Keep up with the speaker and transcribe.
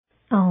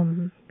ओम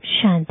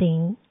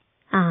शांति।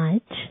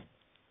 आज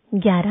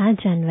 11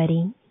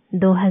 जनवरी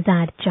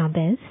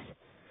 2024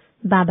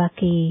 बाबा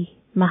के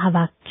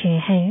महावाक्य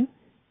है,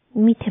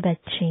 मीठे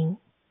बच्चे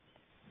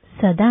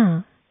सदा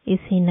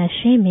इसी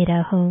नशे में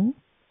रहो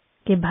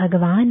कि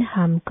भगवान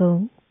हमको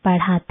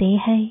पढ़ाते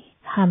हैं।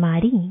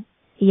 हमारी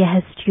यह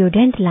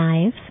स्टूडेंट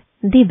लाइफ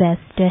द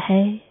बेस्ट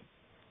है।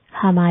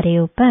 हमारे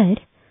ऊपर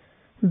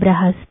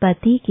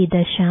बृहस्पति की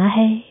दशा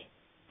है।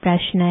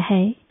 प्रश्न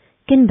है,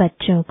 किन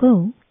बच्चों को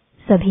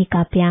सभी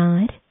का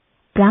प्यार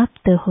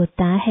प्राप्त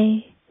होता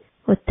है?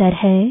 उत्तर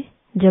है,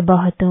 जो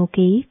बहुतों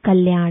के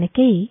कल्याण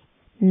के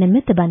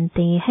निमित्त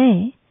बनते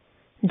हैं।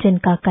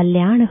 जिनका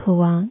कल्याण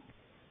हुआ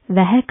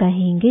वह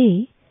कहेंगे,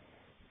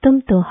 तुम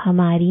तो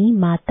हमारी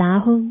माता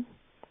हो।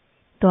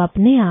 तो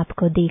अपने आप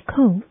को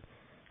देखो,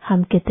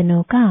 हम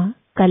कितनों का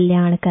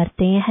कल्याण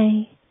करते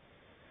हैं।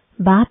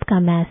 बाप का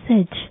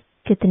मैसेज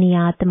कितनी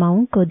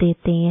आत्माओं को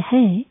देते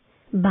हैं।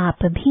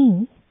 बाप भी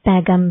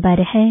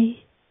पैगंबर है।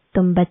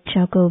 तुम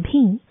बच्चों को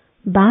भी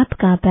बाप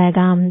का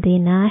पैगाम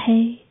देना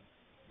है।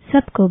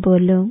 सबको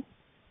बोलो,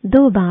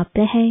 2 बाप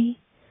है,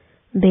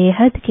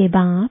 बेहद के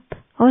बाप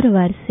और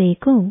वर्षे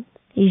को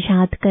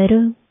याद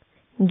करो।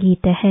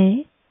 गीत है,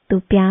 तू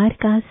प्यार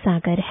का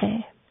सागर है।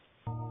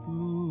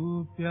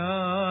 तू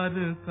प्यार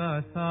का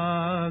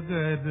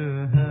सागर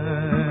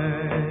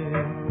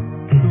है,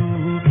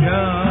 तू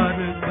प्यार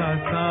का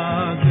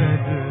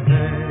सागर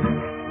है।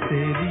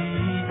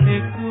 तेरी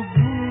एक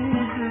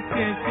बूंद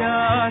के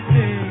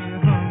प्यासे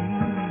हम,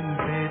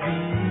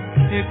 तेरी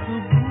एक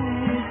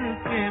बूंद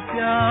के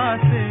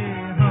प्यासे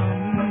हम।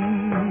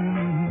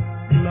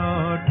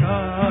 लौटा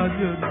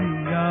जो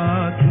दिया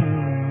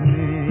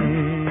तूने,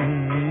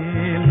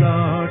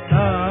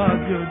 लौटा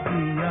जो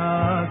दिया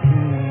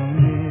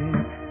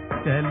तूने।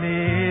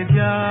 चले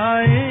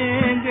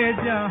जाएंगे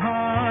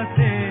जहाँ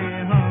से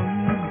हम,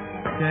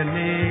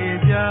 चले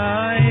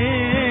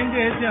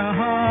जाएंगे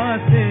जहाँ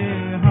से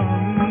हम।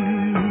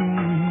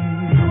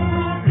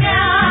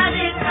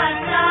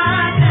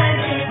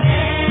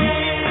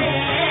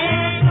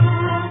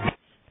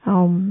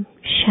 ओम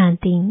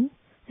शांति।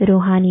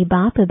 रूहानी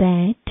बाप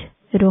बैठ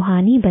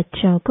रूहानी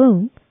बच्चों को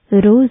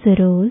रोज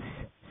रोज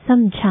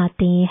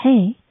समझाते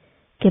हैं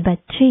कि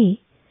बच्चे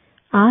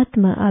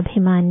आत्म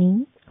अभिमानी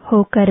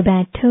होकर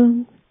बैठो।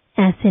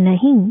 ऐसे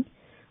नहीं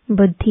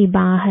बुद्धि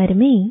बाहर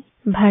में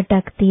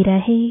भटकती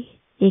रहे।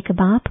 एक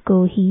बाप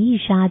को ही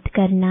याद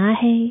करना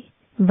है।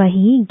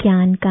 वही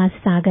ज्ञान का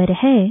सागर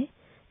है,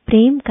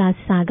 प्रेम का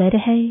सागर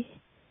है।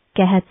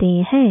 कहते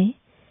हैं,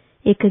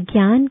 एक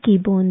ज्ञान की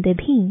बूंद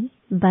भी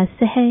बस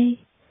है।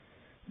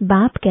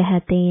 बाप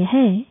कहते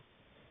हैं,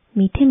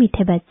 मीठे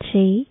मीठे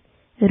बच्चे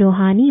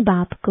रूहानी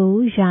बाप को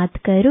याद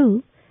करो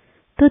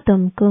तो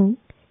तुमको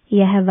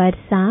यह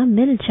वर्षा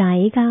मिल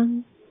जाएगा।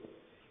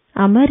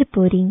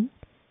 अमरपुरी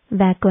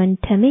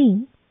वैकुंठ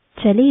में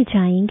चले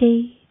जाएंगे।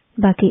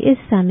 बाकी इस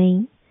समय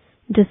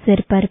जो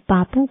सिर पर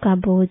पापों का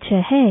बोझ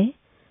है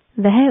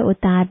वह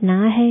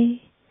उतारना है।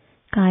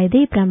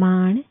 कायदे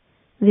प्रमाण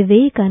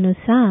विवेक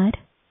अनुसार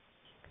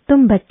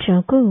तुम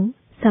बच्चों को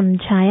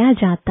समझाया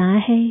जाता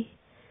है।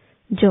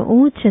 जो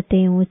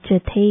ऊंचते ऊंच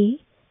थे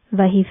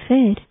वही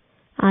फिर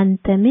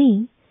अंत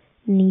में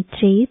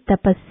नीचे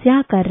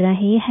तपस्या कर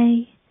रहे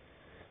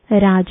हैं।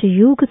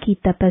 राजयोग की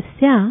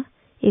तपस्या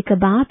एक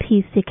बाप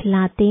ही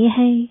सिखलाते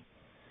हैं।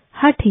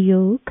 हठ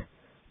योग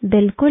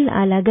बिल्कुल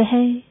अलग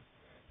है।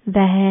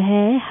 वह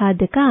है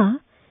हद का,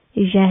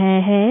 यह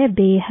है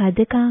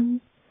बेहद का।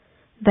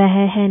 वह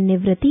है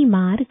निवृत्ति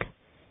मार्ग,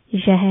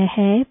 यह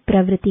है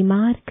प्रवृत्ति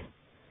मार्ग।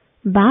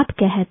 बाप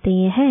कहते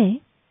हैं,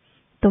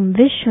 तुम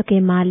विश्व के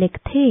मालिक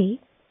थे।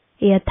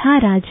 यथा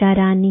राजा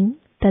रानी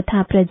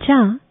तथा प्रजा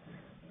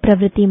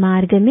प्रवृत्ति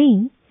मार्ग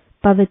में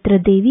पवित्र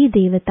देवी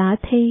देवता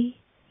थे।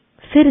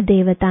 फिर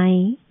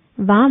देवताएं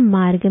वाम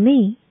मार्ग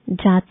में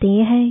जाते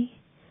हैं।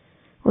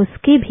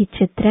 उसके भी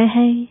चित्र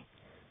हैं।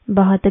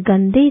 बहुत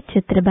गंदे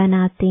चित्र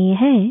बनाते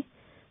हैं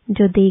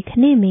जो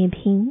देखने में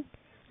भी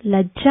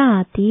लज्जा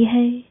आती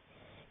है,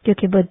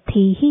 क्योंकि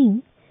बुद्धि ही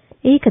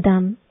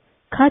एकदम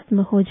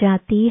खत्म हो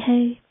जाती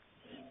है।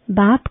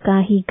 बाप का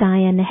ही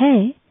गायन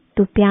है,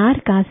 तू प्यार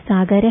का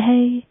सागर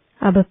है।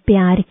 अब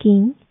प्यार की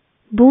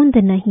बूंद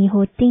नहीं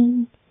होती।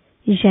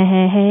 यह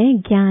है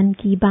ज्ञान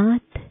की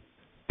बात।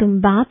 तुम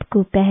बाप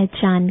को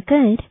पहचान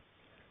कर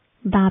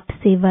बाप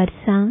से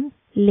वर्षा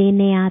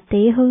लेने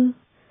आते हो।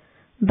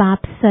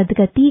 बाप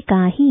सद्गति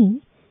का ही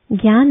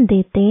ज्ञान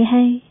देते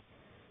हैं।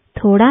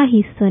 थोड़ा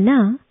ही सुना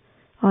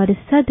और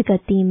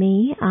सद्गति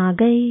में आ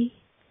गए।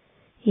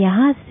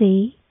 यहाँ से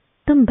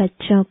तुम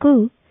बच्चों को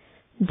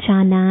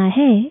जाना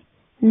है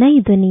नई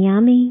दुनिया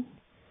में।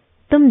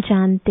 तुम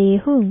जानते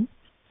हो,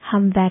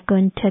 हम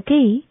वैकुंठ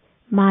के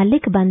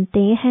मालिक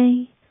बनते हैं।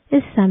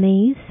 इस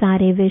समय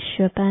सारे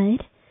विश्व पर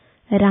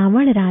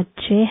रावण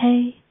राज्य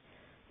है।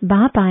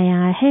 बाप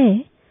आया है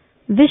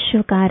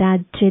विश्व का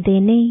राज्य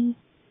देने।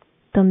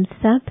 तुम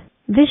सब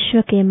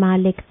विश्व के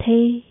मालिक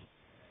थे।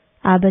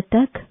 अब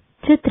तक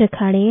चित्र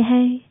खड़े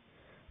हैं।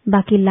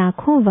 बाकी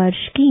लाखों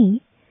वर्ष की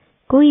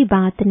कोई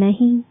बात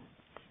नहीं।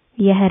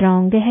 यह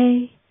रॉन्ग है।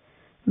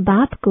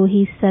 बाप को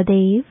ही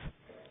सदैव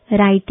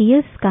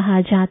राइटियस कहा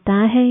जाता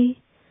है।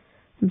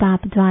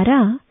 बाप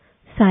द्वारा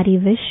सारी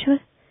विश्व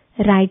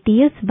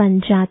राइटियस बन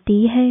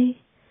जाती है।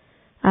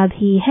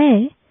 अभी है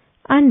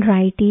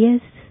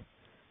अनराइटियस।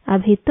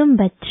 अभी तुम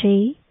बच्चे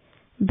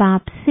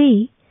बाप से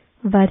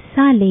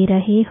वर्षा ले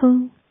रहे हो,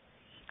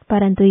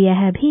 परंतु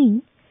यह भी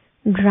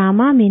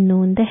ड्रामा में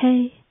नोंद है।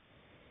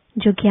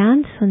 जो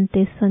ज्ञान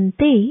सुनते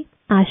सुनते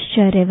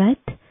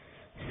आश्चर्यवत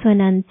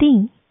सुनंती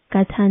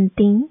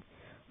कथंती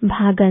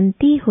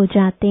भागंती हो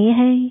जाते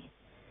हैं।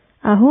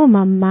 अहो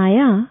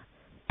मम्माया,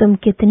 तुम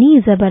कितनी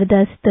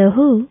जबरदस्त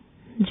हो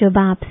जो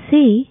बाप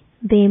से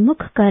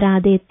बेमुख करा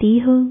देती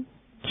हो।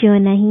 क्यों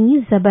नहीं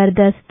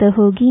जबरदस्त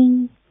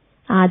होगी?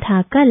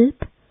 आधा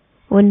कल्प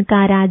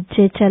उनका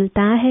राज्य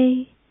चलता है।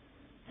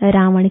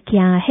 रावण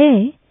क्या है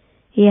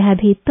यह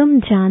भी तुम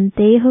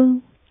जानते हो।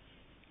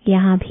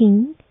 यहाँ भी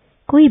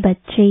कोई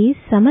बच्चे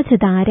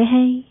समझदार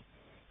है,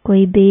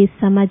 कोई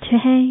बेसमझ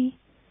है।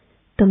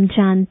 तुम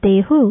जानते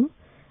हो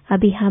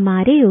अभी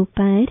हमारे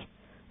ऊपर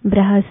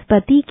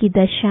बृहस्पति की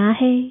दशा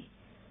है।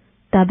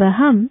 तब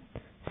हम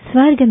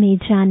स्वर्ग में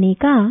जाने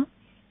का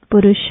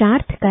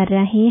पुरुषार्थ कर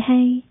रहे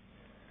हैं।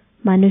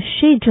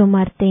 मनुष्य जो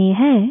मरते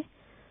हैं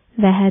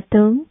वह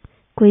तो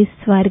कोई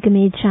स्वर्ग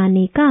में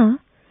जाने का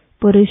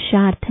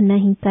पुरुषार्थ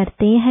नहीं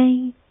करते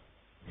हैं,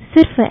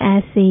 सिर्फ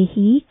ऐसे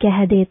ही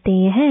कह देते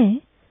हैं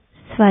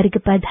स्वर्ग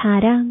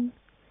पधारा।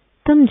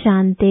 तुम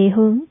जानते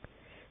हो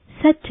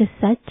सच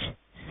सच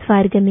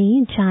स्वर्ग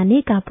में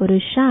जाने का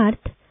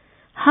पुरुषार्थ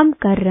हम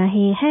कर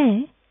रहे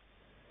हैं,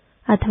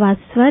 अथवा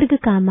स्वर्ग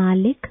का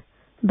मालिक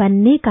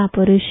बनने का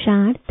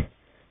पुरुषार्थ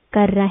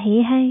कर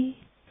रहे हैं।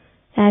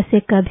 ऐसे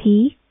कभी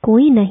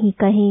कोई नहीं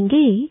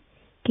कहेंगे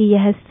कि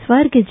यह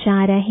स्वर्ग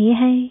जा रहे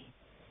हैं।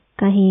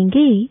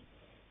 कहेंगे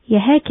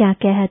यह क्या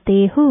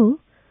कहते हो,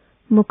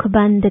 मुख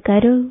बंद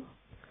करो।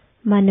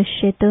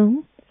 मनुष्य तुम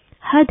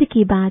हद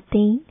की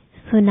बातें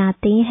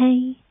सुनाते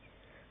हैं।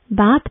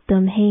 बाप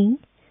तुम्हें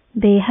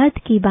बेहद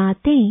की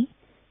बातें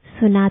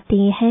सुनाते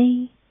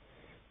हैं।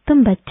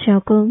 तुम बच्चों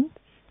को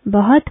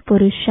बहुत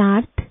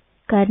पुरुषार्थ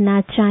करना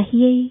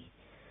चाहिए,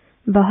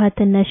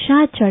 बहुत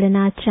नशा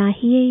चढ़ना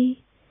चाहिए।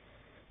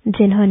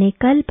 जिन्होंने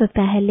कल्प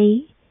पहले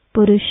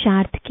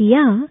पुरुषार्थ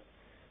किया,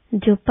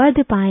 जो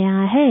पद पाया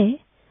है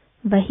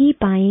वही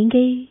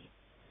पाएंगे।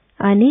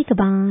 अनेक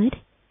बार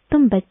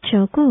तुम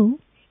बच्चों को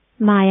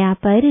माया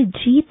पर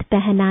जीत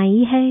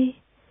पहनाई है,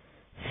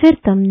 फिर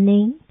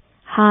तुमने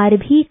हार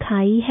भी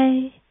खाई है।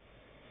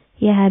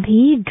 यह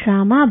भी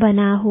ड्रामा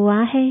बना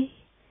हुआ है।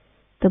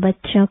 तो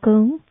बच्चों को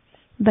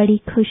बड़ी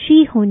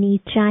खुशी होनी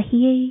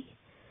चाहिए।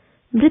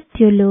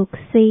 मृत्यु लोक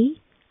से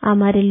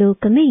अमर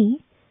लोक में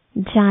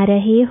जा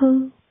रहे हो।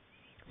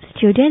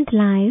 Student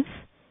life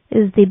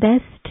is the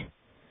best.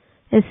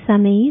 इस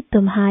समय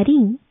तुम्हारी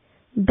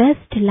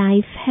बेस्ट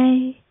लाइफ है।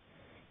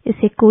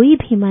 इसे कोई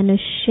भी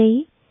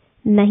मनुष्य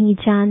नहीं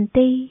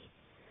जानते।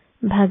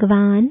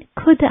 भगवान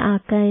खुद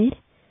आकर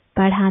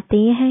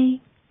पढ़ाते हैं।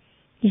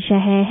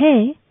 यह है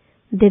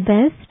द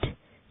बेस्ट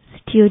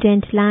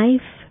स्टूडेंट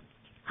लाइफ।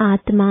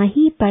 आत्मा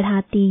ही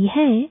पढ़ाती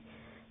है,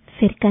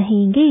 फिर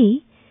कहेंगे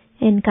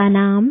इनका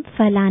नाम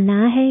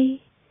फलाना है।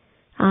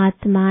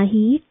 आत्मा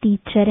ही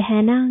टीचर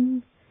है ना।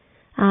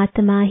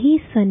 आत्मा ही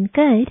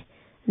सुनकर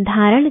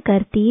धारण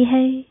करती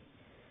है।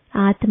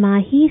 आत्मा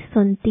ही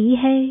सुनती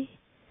है,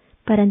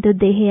 परंतु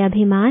देह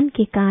अभिमान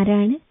के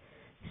कारण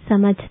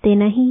समझते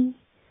नहीं।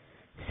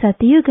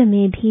 सतयुग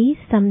में भी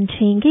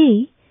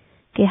समझेंगे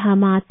कि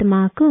हम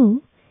आत्मा को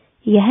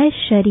यह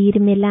शरीर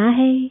मिला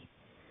है।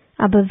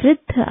 अब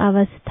वृद्ध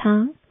अवस्था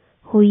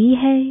हुई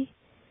है।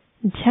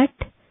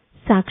 झट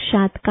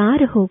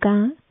साक्षात्कार होगा।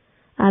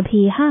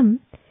 अभी हम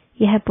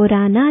यह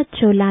पुराना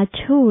चोला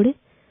छोड़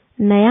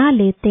नया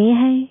लेते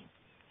हैं।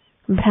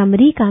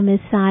 भ्रमरी का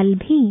मिसाल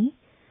भी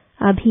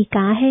अभी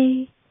का है।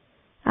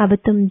 अब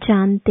तुम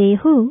जानते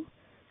हो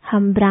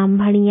हम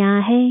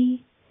ब्राह्मणियां हैं।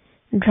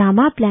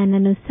 ड्रामा प्लान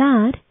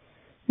अनुसार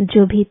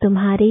जो भी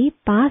तुम्हारे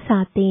पास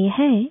आते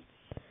हैं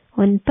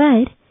उन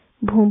पर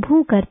भूं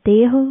भूं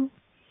करते हो।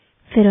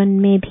 फिर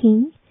उनमें भी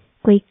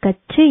कोई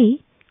कच्चे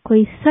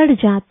कोई सड़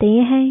जाते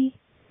हैं।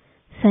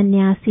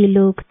 सन्यासी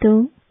लोग तो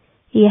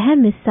यह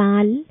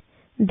मिसाल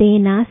दे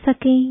ना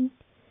सकें।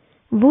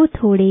 वो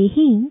थोड़े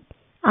ही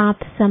आप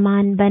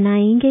समान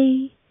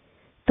बनाएंगे।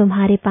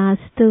 तुम्हारे पास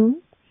तो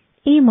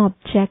एम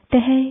ऑब्जेक्ट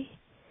है।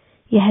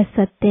 यह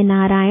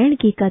सत्यनारायण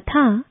की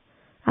कथा,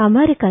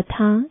 अमर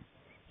कथा,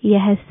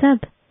 यह सब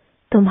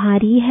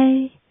तुम्हारी है।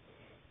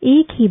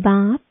 एक ही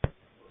बाप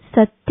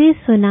सत्य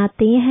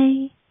सुनाते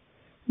हैं,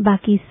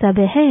 बाकी सब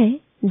है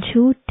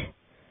झूठ।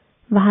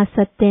 वहां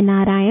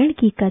सत्यनारायण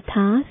की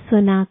कथा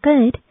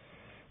सुनाकर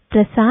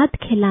प्रसाद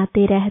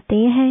खिलाते रहते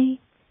हैं।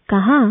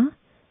 कहाँ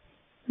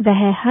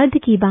वह हद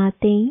की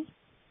बातें,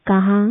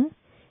 कहाँ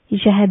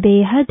यह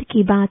बेहद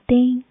की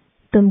बातें।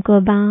 तुमको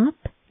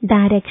बाप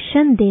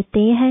डायरेक्शन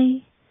देते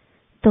हैं,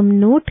 तुम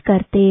नोट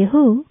करते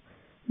हो।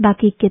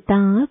 बाकी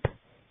किताब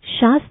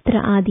शास्त्र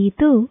आदि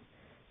तो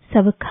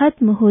सब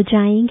खत्म हो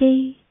जाएंगे।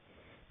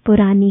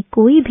 पुरानी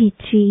कोई भी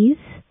चीज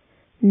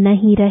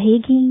नहीं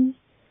रहेगी।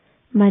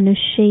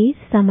 मनुष्य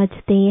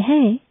समझते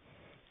हैं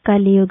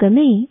कलयुग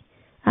में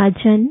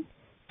अजन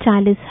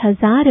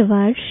 40,000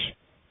 वर्ष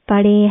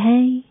पड़े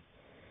हैं,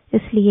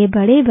 इसलिए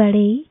बड़े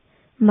बड़े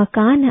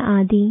मकान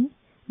आदि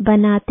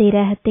बनाते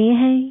रहते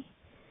हैं,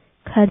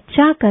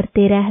 खर्चा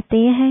करते रहते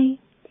हैं।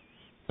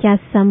 क्या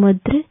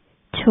समुद्र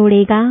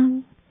छोड़ेगा?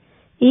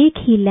 एक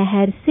ही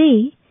लहर से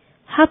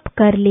हप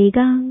कर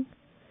लेगा।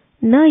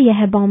 न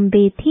यह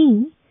बॉम्बे थी,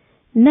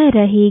 न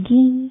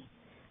रहेगी।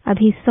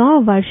 अभी 100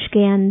 वर्ष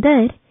के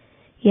अंदर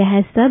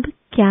यह सब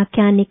क्या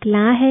क्या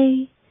निकला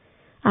है।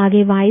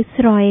 आगे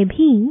वाइसरॉय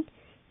भी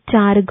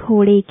 4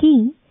 घोड़े की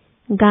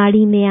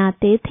गाड़ी में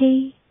आते थे।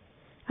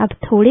 अब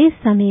थोड़े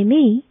समय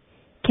में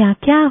क्या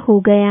क्या हो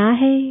गया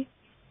है।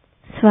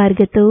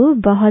 स्वर्ग तो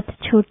बहुत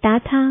छोटा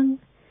था।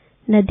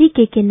 नदी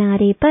के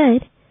किनारे पर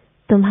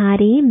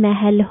तुम्हारे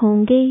महल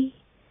होंगे।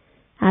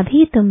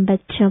 अभी तुम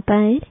बच्चों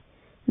पर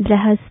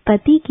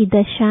बृहस्पति की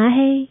दशा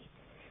है।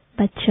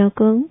 बच्चों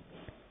को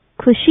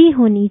खुशी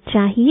होनी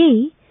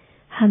चाहिए,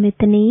 हम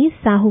इतने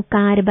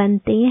साहूकार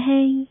बनते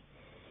हैं।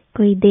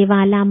 कोई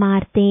देवाला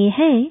मारते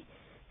हैं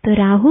तो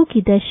राहु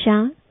की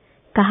दशा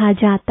कहा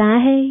जाता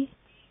है।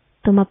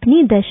 तुम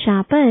अपनी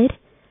दशा पर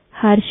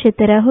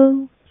हर्षित रहो।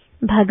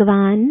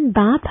 भगवान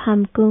बाप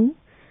हमको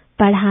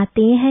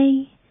पढ़ाते हैं।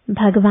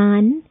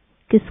 भगवान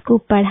किसको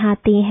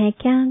पढ़ाते हैं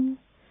क्या?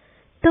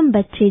 तुम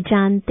बच्चे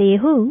जानते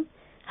हो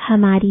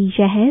हमारी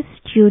यह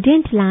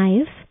स्टूडेंट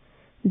लाइफ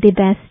द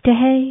बेस्ट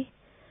है।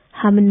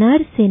 हम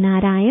नर से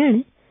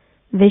नारायण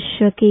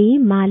विश्व के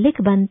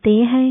मालिक बनते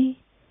हैं।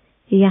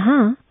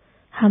 यहाँ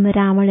हम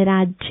रावण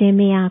राज्य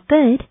में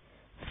आकर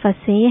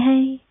फंसे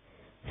हैं,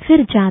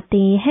 फिर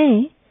जाते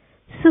हैं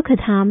सुख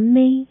धाम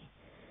में।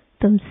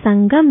 तुम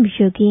संगम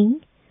युगी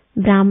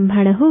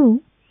ब्राह्मण हो।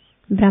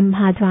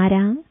 ब्रह्मा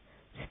द्वारा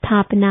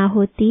स्थापना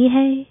होती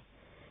है।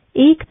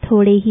 एक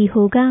थोड़े ही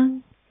होगा,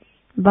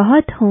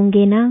 बहुत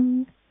होंगे ना।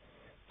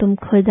 तुम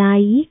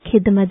खुदाई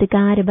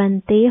खिदमतगार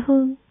बनते हो।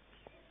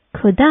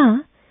 खुदा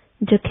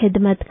जो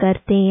खिदमत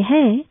करते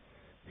हैं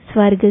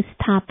स्वर्ग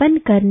स्थापन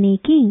करने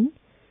की,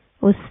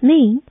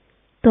 उसमें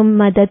तुम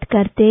मदद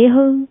करते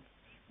हो।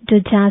 जो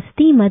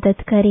जास्ती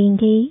मदद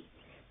करेंगे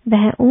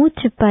वह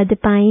ऊंच पद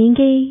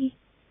पाएंगे।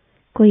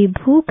 कोई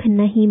भूख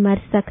नहीं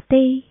मर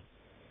सकते।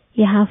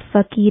 यहाँ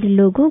फकीर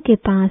लोगों के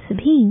पास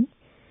भी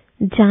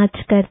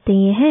जांच करते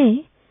हैं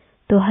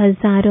तो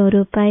हजारों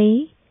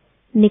रुपए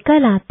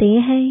निकल आते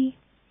हैं।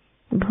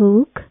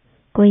 भूख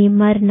कोई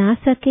मर ना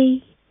सके।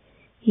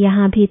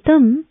 यहाँ भी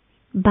तुम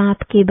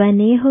बाप के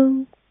बने हो।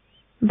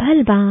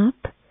 भल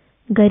बाप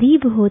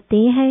गरीब होते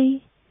हैं,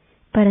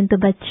 परंतु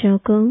बच्चों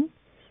को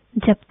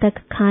जब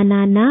तक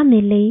खाना ना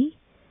मिले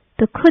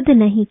तो खुद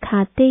नहीं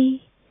खाते,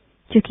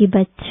 क्योंकि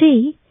बच्चे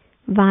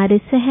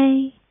वारिस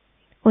हैं,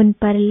 उन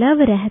पर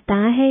लव रहता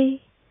है।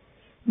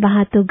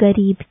 वहां तो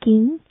गरीब की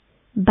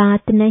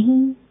बात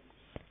नहीं,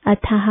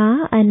 अथाह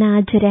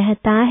अनाज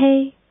रहता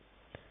है।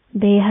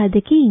 बेहद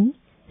की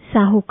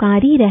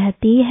साहूकारी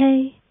रहती है।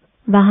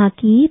 वहां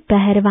की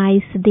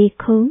पहरवाइश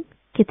देखो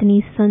कितनी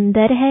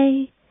सुंदर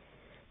है।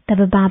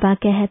 तब बाबा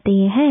कहते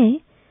हैं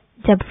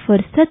जब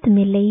फुर्सत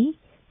मिले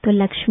तो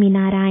लक्ष्मी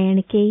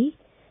नारायण के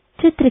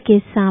चित्र के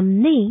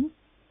सामने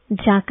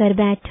जाकर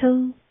बैठो।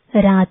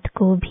 रात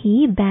को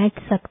भी बैठ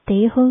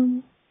सकते हो।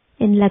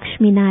 इन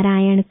लक्ष्मी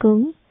नारायण को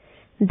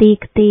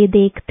देखते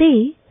देखते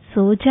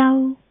सो जाओ।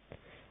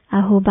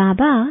 अहो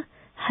बाबा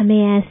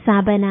हमें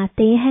ऐसा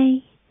बनाते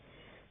हैं।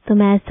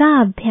 तुम ऐसा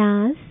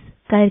अभ्यास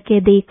करके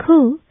देखो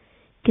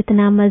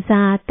कितना मजा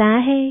आता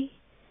है।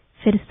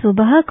 फिर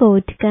सुबह को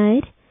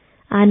उठकर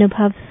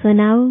अनुभव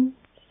सुनाओ।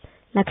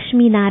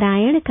 लक्ष्मी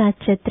नारायण का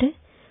चित्र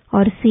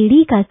और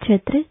सीढ़ी का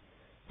चित्र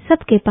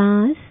सबके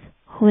पास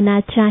होना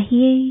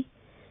चाहिए।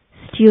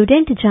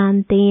 स्टूडेंट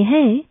जानते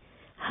हैं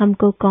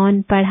हमको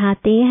कौन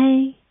पढ़ाते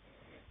हैं।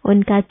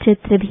 उनका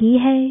चित्र भी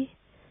है।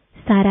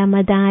 सारा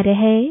मदार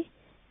है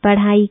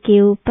पढ़ाई के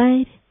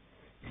ऊपर।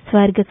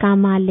 स्वर्ग का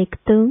मालिक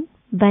तो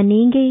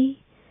बनेंगे,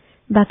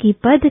 बाकी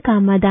पद का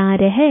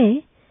मदार है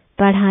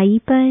पढ़ाई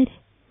पर।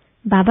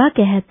 बाबा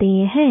कहते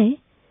हैं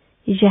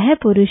यह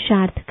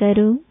पुरुषार्थ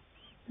करो,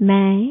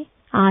 मैं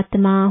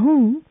आत्मा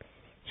हूँ,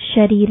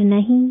 शरीर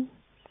नहीं।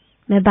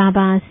 मैं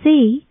बाबा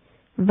से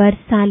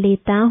वर्षा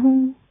लेता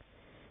हूँ,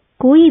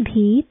 कोई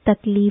भी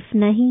तकलीफ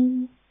नहीं।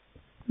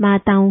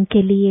 माताओं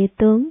के लिए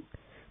तो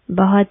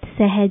बहुत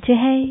सहज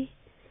है।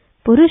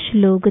 पुरुष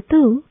लोग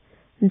तो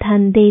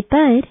धंधे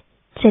पर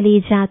चले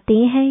जाते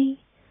हैं।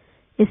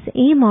 इस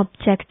एम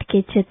ऑब्जेक्ट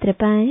के चित्र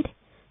पर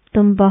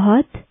तुम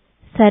बहुत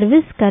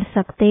सर्विस कर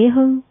सकते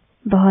हो।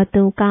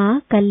 बहुतों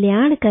का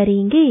कल्याण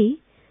करेंगे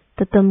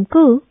तो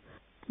तुमको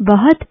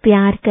बहुत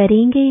प्यार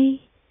करेंगे।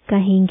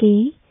 कहेंगे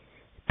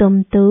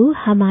तुम तो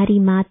हमारी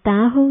माता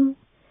हो।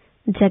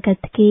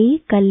 जगत के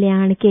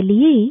कल्याण के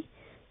लिए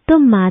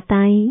तुम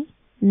माताएं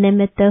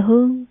निमित्त हो।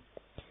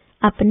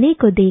 अपने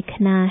को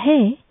देखना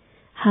है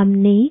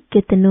हमने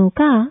कितनों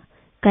का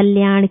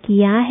कल्याण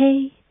किया है,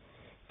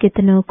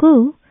 कितनों को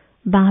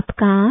बाप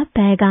का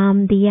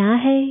पैगाम दिया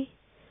है।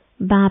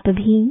 बाप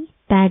भी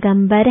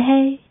पैगंबर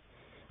है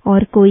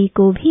और कोई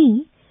को भी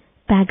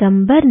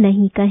पैगंबर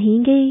नहीं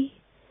कहेंगे।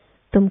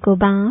 तुमको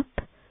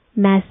बाप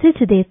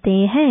मैसेज देते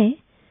हैं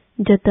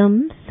जो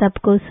तुम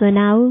सबको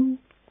सुनाओ।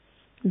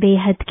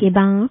 बेहद के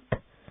बाप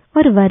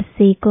और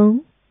वर्षे को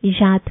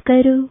याद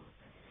करो,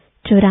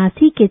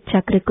 84 के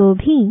चक्र को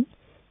भी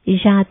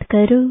याद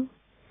करो।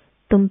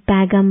 तुम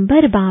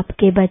पैगंबर बाप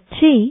के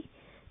बच्चे,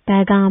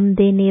 पैगाम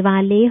देने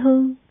वाले हो।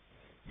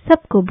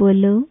 सबको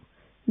बोलो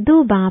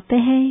 2 बाप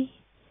है।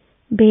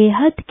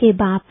 बेहद के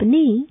बाप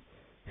ने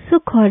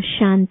सुख और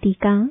शांति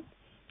का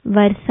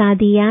वर्षा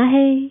दिया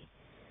है।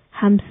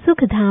 हम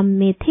सुख धाम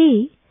में थे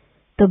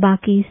तो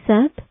बाकी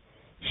सब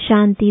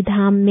शांति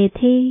धाम में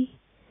थे।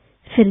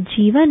 फिर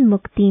जीवन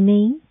मुक्ति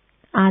में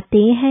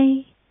आते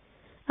हैं।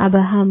 अब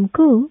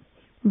हमको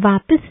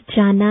वापस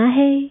जाना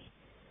है।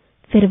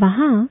 फिर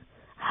वहां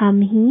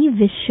हम ही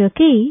विश्व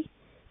के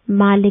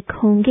मालिक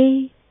होंगे।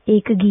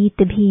 एक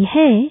गीत भी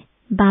है,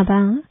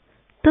 बाबा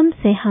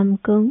तुमसे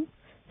हमको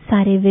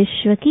सारे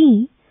विश्व की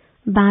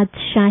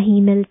बादशाही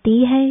मिलती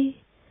है।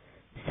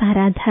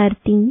 सारा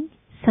धरती,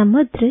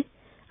 समुद्र,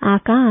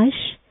 आकाश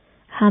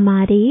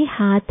हमारे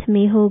हाथ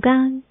में होगा।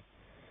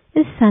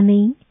 इस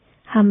समय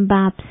हम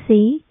बाप से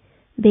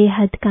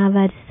बेहद का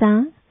वर्षा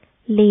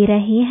ले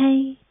रहे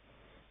हैं।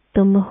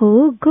 तुम हो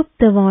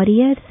गुप्त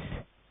वॉरियर्स,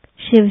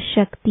 शिव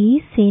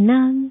शक्ति सेना।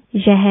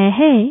 यह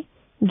है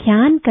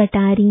ज्ञान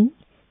कटारी,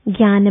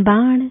 ज्ञान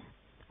बाण।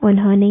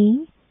 उन्होंने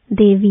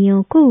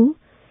देवियों को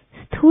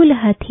स्थूल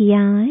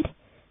हथियार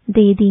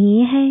दे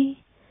दिए हैं।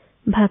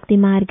 भक्ति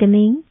मार्ग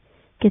में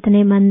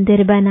कितने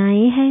मंदिर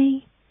बनाए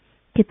हैं,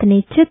 कितने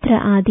चित्र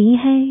आदि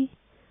हैं।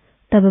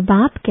 तब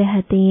बाप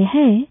कहते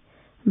हैं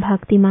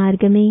भक्ति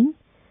मार्ग में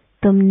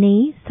तुमने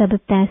सब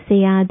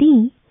पैसे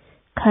आदि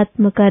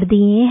खत्म कर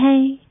दिए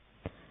हैं।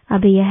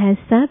 अब यह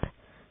सब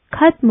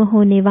खत्म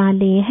होने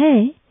वाले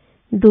हैं,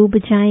 डूब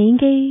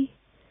जाएंगे।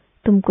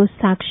 तुमको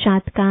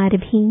साक्षात्कार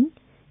भी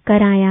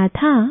कराया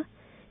था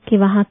कि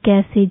वहां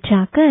कैसे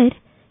जाकर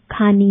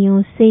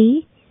खानियों से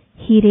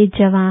हीरे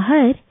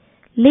जवाहर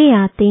ले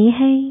आते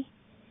हैं,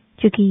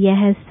 क्योंकि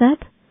यह सब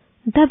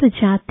दब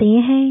जाते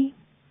हैं।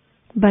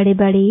 बड़े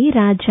बड़े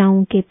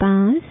राजाओं के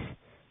पास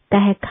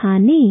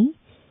तहखाने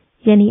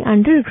यानी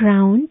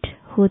अंडरग्राउंड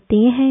होते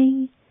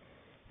हैं।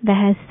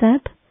 वह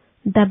सब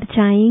दब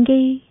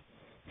जाएंगे।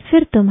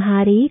 फिर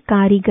तुम्हारे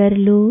कारीगर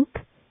लोग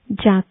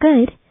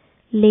जाकर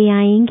ले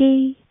आएंगे।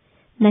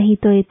 नहीं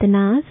तो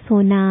इतना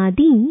सोना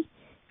आदि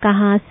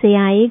कहाँ से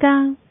आएगा।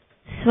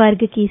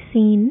 स्वर्ग की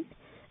सीन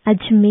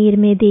अजमेर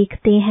में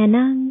देखते हैं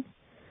ना।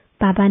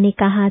 बाबा ने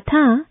कहा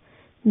था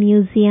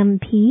म्यूजियम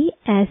भी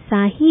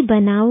ऐसा ही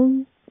बनाओ।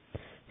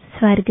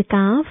 स्वर्ग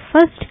का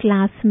फर्स्ट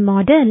क्लास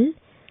मॉडल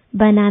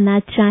बनाना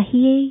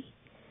चाहिए।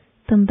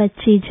 तुम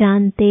बच्चे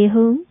जानते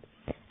हो,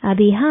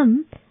 अभी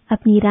हम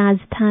अपनी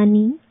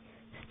राजधानी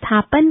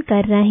स्थापन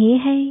कर रहे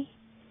हैं।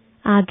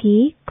 आगे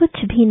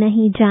कुछ भी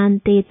नहीं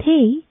जानते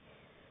थे,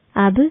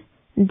 अब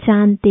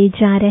जानते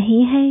जा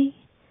रहे हैं।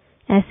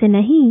 ऐसे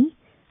नहीं,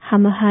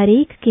 हम हर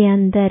एक के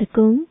अंदर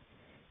को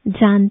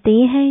जानते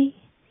हैं।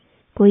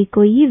 कोई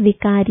कोई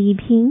विकारी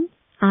भी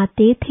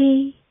आते थे।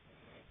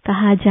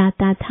 कहा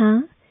जाता था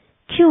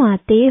क्यों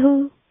आते हो,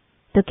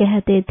 तो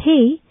कहते थे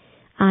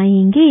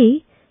आएंगे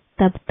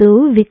तब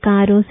तो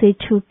विकारों से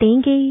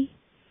छूटेंगे।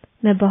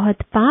 मैं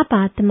बहुत पाप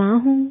आत्मा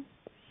हूँ।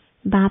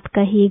 बाप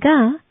कहेगा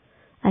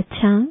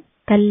अच्छा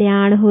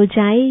कल्याण हो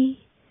जाए,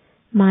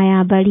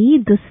 माया बड़ी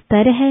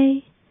दुस्तर है।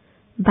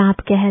 बाप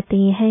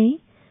कहते हैं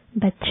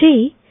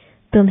बच्चे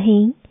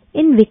तुम्हें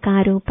इन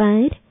विकारों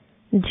पर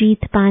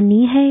जीत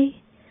पानी है,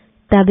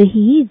 तब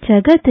ही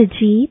जगत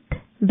जीत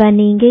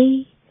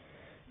बनेंगे।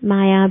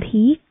 माया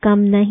भी कम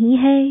नहीं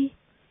है।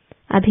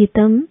 अभी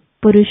तुम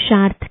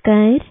पुरुषार्थ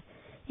कर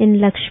इन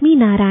लक्ष्मी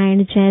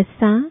नारायण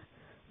जैसा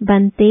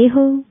बनते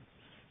हो।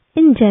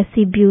 इन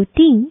जैसी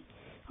ब्यूटी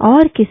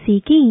और किसी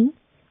की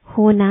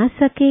हो ना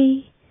सके।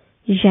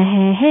 यह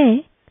है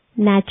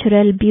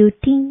नेचुरल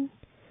ब्यूटी।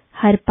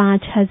 हर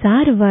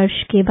 5000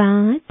 वर्ष के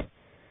बाद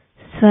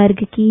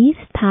स्वर्ग की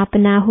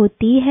स्थापना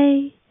होती है।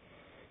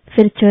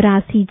 फिर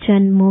 84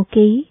 जन्मों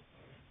के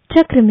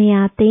चक्र में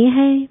आते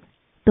हैं।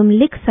 तुम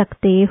लिख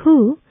सकते हो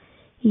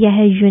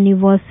यह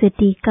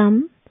यूनिवर्सिटी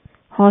कम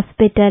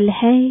हॉस्पिटल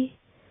है।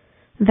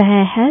 वह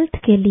हेल्थ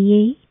के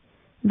लिए,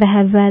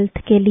 वह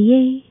वेल्थ के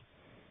लिए।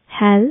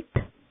 हेल्थ,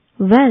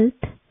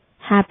 वेल्थ,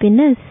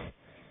 हैप्पीनेस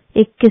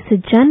 21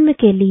 जन्म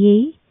के लिए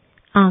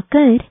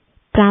आकर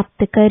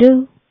प्राप्त करो।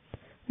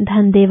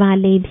 धंधे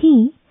वाले भी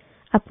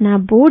अपना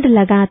बोर्ड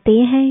लगाते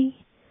हैं,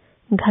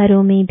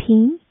 घरों में भी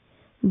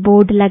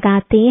बोर्ड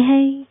लगाते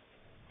हैं।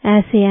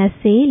 ऐसे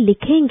ऐसे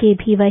लिखेंगे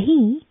भी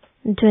वही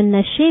जो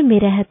नशे में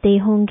रहते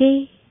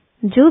होंगे।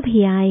 जो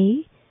भी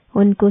आए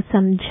उनको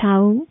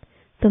समझाओ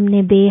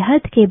तुमने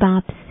बेहद के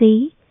बाप से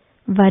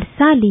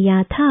वर्षा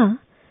लिया था,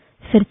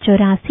 फिर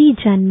 84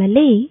 जन्म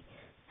ले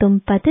तुम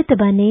पतित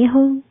बने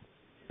हो।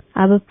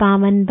 अब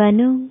पावन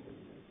बनो,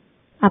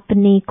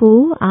 अपने को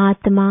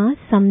आत्मा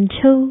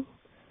समझो,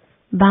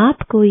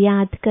 बाप को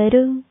याद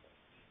करो।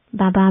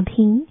 बाबा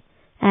भी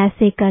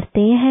ऐसे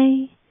करते हैं।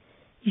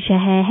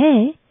 यह है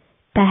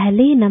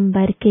पहले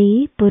नंबर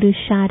के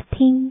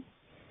पुरुषार्थी।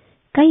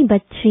 कई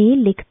बच्चे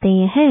लिखते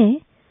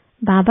हैं,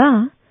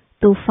 बाबा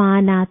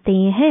तूफान आते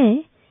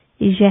हैं,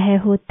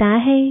 यह होता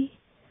है।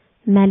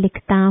 मैं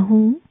लिखता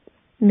हूँ,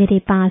 मेरे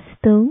पास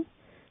तो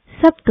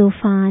सब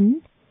तूफान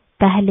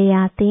पहले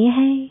आते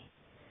हैं।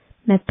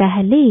 मैं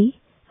पहले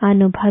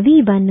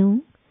अनुभवी बनूं,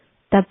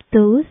 तब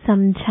तो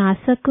समझा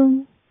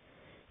सकूं।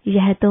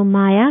 यह तो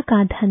माया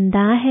का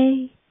धंधा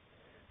है।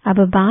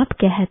 अब बाप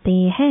कहते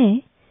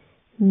हैं,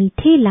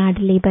 मीठे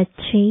लाडले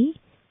बच्चे,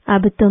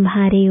 अब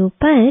तुम्हारे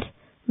ऊपर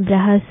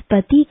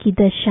बृहस्पति की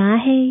दशा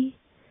है।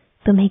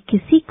 तुम्हें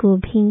किसी को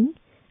भी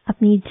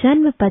अपनी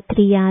जन्म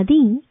पत्री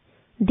आदि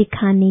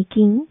दिखाने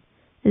की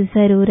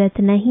जरूरत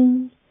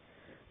नहीं।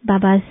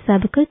 बाबा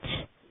सब कुछ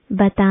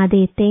बता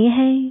देते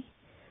हैं।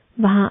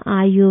 वहां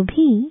आयु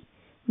भी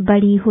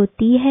बड़ी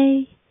होती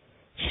है।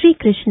 श्री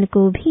कृष्ण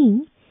को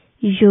भी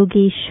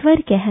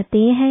योगेश्वर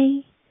कहते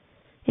हैं।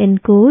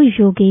 इनको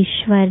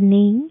योगेश्वर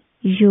ने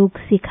योग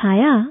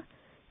सिखाया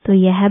तो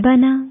यह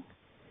बना।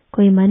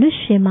 कोई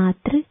मनुष्य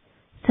मात्र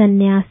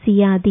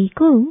सन्यासी आदि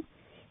को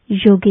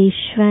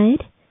योगेश्वर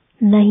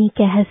नहीं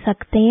कह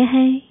सकते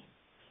हैं।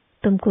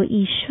 तुमको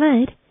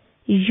ईश्वर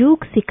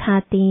योग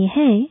सिखाते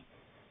हैं,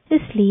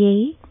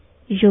 इसलिए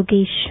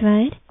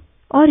योगेश्वर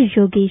और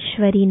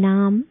योगेश्वरी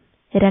नाम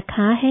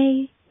रखा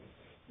है।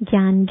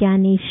 ज्ञान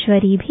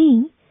ज्ञानेश्वरी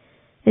भी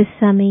इस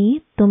समय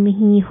तुम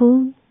ही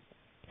हो।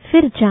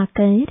 फिर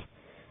जाकर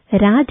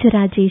राज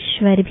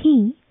राजेश्वर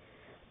भी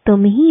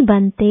तुम ही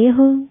बनते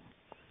हो।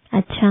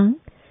 अच्छा,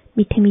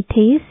 मीठे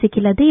मीठे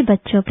सिकिलदे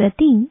बच्चों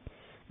प्रति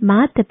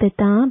माता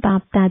पिता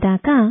बाप दादा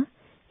का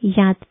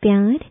याद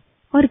प्यार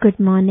और गुड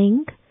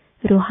मॉर्निंग।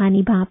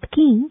 रूहानी बाप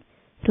की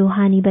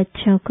रूहानी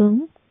बच्चों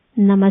को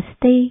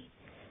नमस्ते।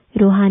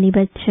 रूहानी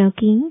बच्चों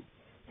की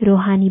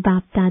रूहानी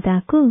बाप दादा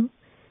को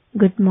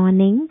गुड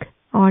मॉर्निंग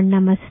और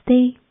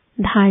नमस्ते।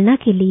 धारणा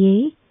के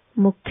लिए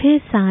मुख्य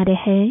सार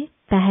है,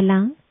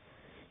 पहला,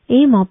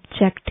 एम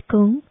ऑब्जेक्ट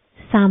को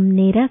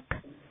सामने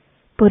रख,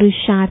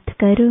 पुरुषार्थ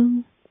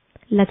करो।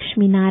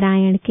 लक्ष्मी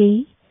नारायण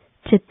के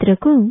चित्र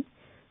को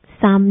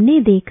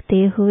सामने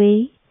देखते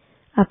हुए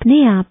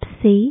अपने आप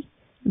से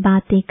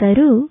बातें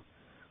करो।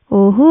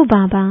 ओहो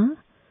बाबा,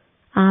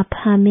 आप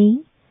हमें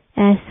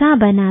ऐसा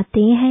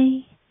बनाते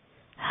हैं।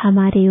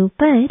 हमारे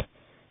ऊपर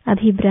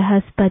अभी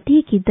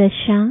बृहस्पति की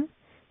दशा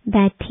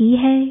बैठी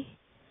है।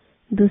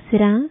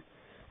 दूसरा,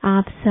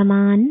 आप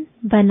समान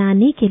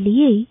बनाने के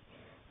लिए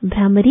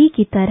भ्रमरी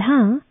की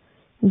तरह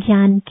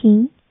ज्ञान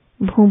की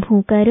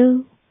भूं-भूं करो।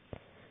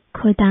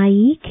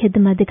 खुदाई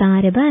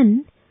खिदमतगार बन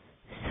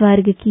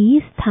स्वर्ग की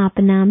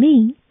स्थापना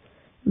में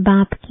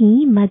बाप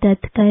की मदद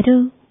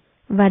करो।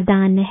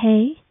 वरदान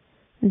है,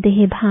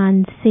 देह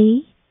भान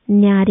से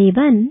न्यारे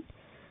बन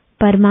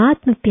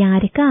परमात्म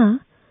प्यार का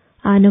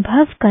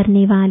अनुभव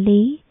करने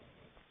वाले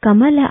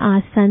कमल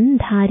आसन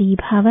धारी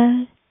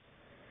भव।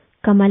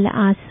 कमल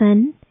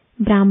आसन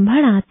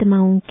ब्राह्मण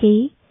आत्माओं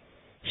के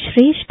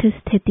श्रेष्ठ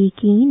स्थिति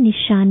की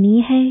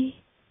निशानी है।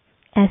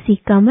 ऐसी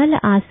कमल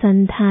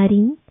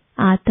आसनधारी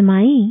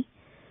आत्माएं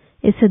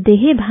इस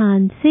देह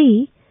भान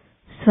से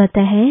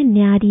स्वतः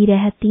न्यारी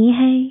रहती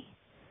हैं।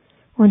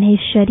 उन्हें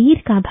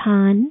शरीर का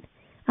भान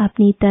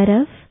अपनी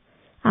तरफ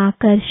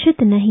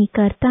आकर्षित नहीं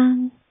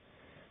करता।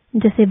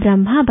 जैसे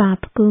ब्रह्मा बाप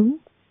को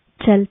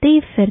चलते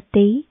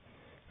फिरते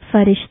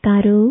फरिश्ता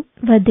रूप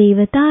व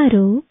देवता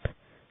रूप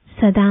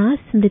सदा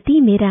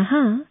स्मृति में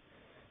रहा,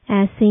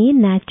 ऐसे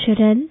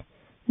नेचुरल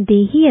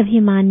देही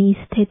अभिमानी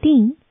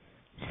स्थिति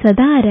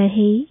सदा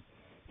रहे,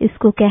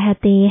 इसको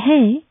कहते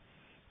हैं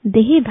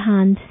देह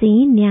भान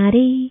से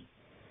न्यारे।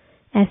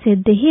 ऐसे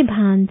देह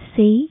भान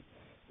से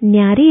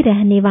न्यारे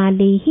रहने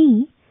वाले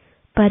ही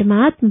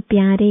परमात्म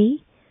प्यारे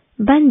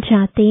बन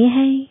जाते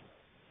हैं।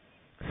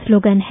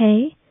 स्लोगन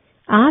है,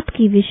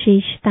 आपकी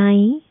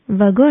विशेषताएं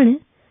व गुण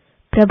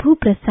प्रभु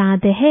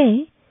प्रसाद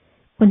है,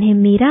 उन्हें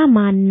मेरा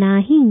मानना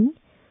ही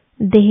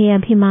देह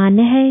अभिमान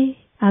है।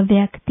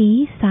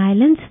 अव्यक्ति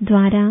साइलेंस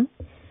द्वारा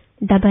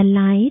डबल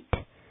लाइट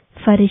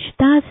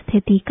फरिश्ता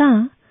स्थिति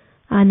का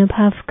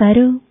अनुभव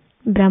करो।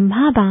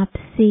 ब्रह्मा बाप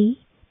से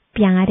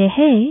प्यार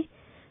है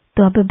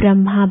तो अब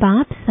ब्रह्मा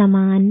बाप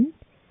समान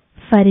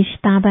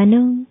फरिश्ता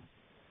बनो।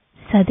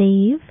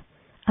 सदैव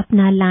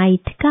अपना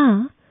लाइट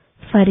का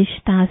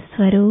फरिश्ता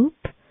स्वरूप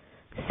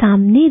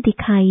सामने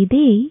दिखाई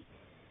दे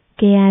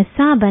कि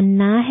ऐसा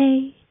बनना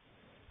है,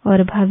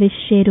 और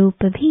भविष्य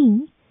रूप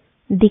भी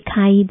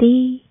दिखाई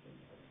दे।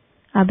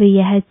 अब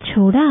यह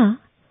छोड़ा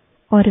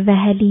और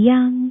वह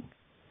लिया।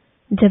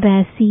 जब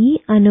ऐसी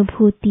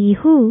अनुभूति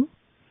हो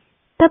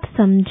तब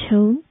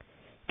समझो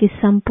कि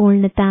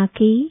संपूर्णता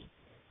के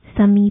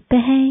समीप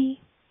है।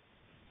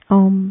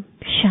 ओम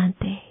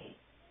शांति।